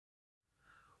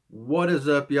What is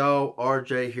up, y'all?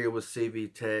 RJ here with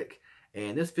CV Tech,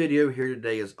 and this video here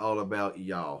today is all about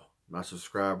y'all, my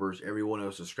subscribers, everyone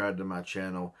who subscribed to my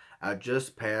channel. I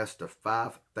just passed the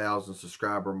 5,000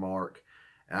 subscriber mark,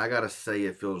 and I gotta say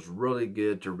it feels really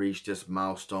good to reach this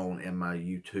milestone in my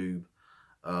YouTubing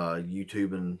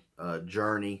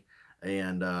journey.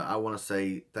 And I want to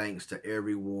say thanks to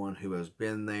everyone who has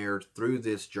been there through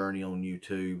this journey on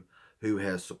YouTube, who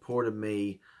has supported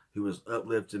me, who has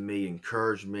uplifted me,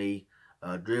 encouraged me,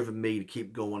 driven me to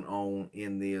keep going on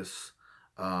in this.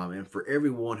 And for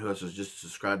everyone who has just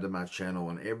subscribed to my channel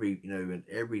and and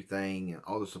everything and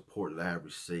all the support that I have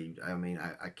received. I mean,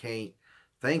 I can't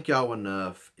thank y'all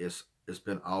enough. It's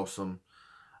been awesome.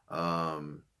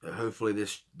 Hopefully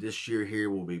this year here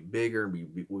will be bigger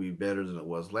and will be better than it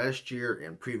was last year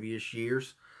and previous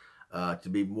years, to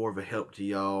be more of a help to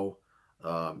y'all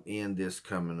in this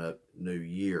coming up new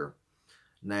year.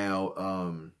 Now,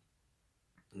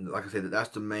 like I said, that's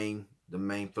the main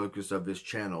focus of this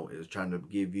channel, is trying to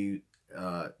give you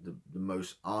the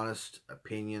most honest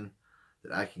opinion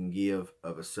that I can give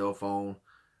of a cell phone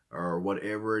or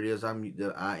whatever it is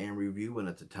that I am reviewing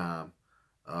at the time.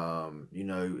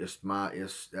 That's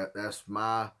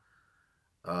my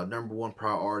number one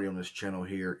priority on this channel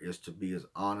here, is to be as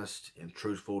honest and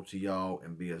truthful to y'all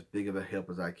and be as big of a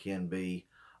help as I can be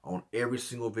on every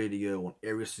single video, on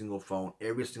every single phone,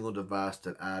 every single device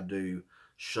that I do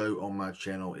show on my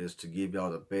channel, is to give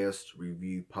y'all the best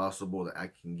review possible that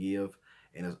I can give,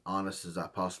 and as honest as I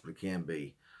possibly can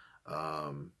be.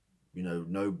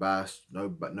 No bias,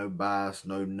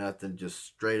 no nothing, just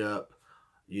straight up,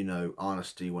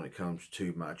 honesty when it comes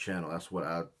to my channel. That's what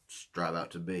I strive out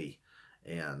to be,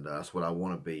 and that's what I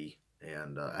want to be,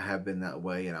 and I have been that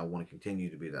way, and I want to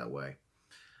continue to be that way.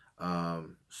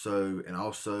 And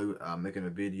also I'm making a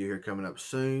video here coming up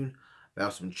soon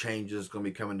about some changes going to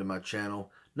be coming to my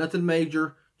channel. Nothing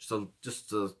major,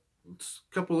 just a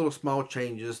couple little small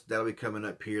changes that'll be coming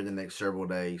up here in the next several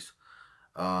days.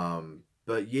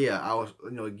 But yeah,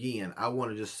 again, I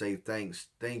want to just say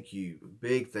thank you,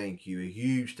 big thank you, a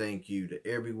huge thank you to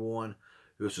everyone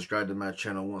who has subscribed to my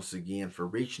channel once again for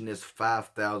reaching this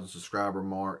 5,000 subscriber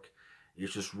mark.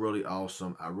 It's just really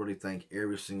awesome. I really thank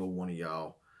every single one of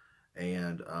y'all,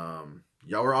 and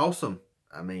y'all are awesome.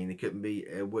 I mean, it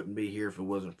wouldn't be here if it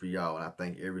wasn't for y'all, and I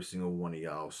thank every single one of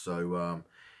y'all. So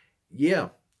yeah,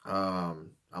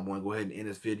 I'm going to go ahead and end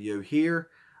this video here.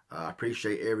 I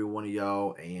appreciate every one of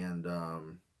y'all, and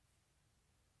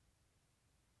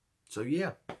so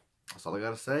yeah, that's all I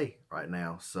got to say right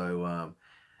now. So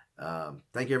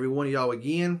thank every one of y'all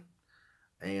again,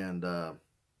 and we'll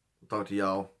talk to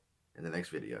y'all in the next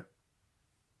video.